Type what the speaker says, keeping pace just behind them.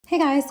Hey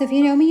guys, so if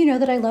you know me, you know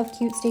that I love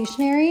cute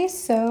stationery.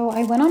 So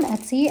I went on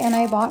Etsy and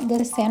I bought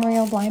this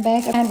Sanrio blind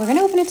bag and we're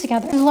gonna open it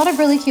together. There's a lot of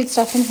really cute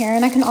stuff in here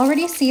and I can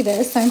already see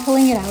this, so I'm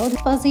pulling it out.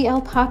 Fuzzy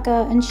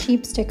alpaca and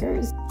sheep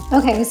stickers.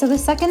 Okay, so the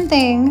second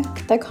thing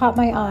that caught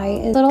my eye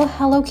is a little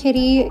Hello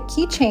Kitty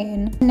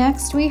keychain.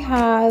 Next we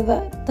have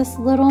this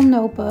little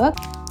notebook.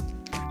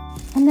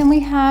 And then we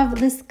have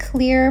this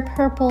clear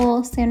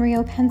purple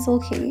Sanrio pencil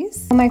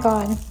case. Oh my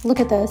god, look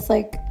at this,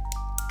 like.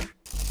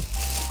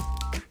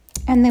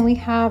 And then we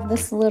have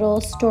this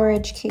little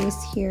storage case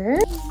here.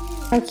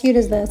 How cute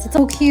is this? It's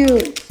so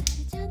cute.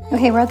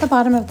 Okay, we're at the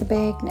bottom of the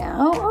bag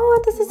now.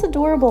 Oh, this is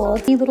adorable.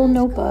 It's a little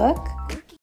notebook.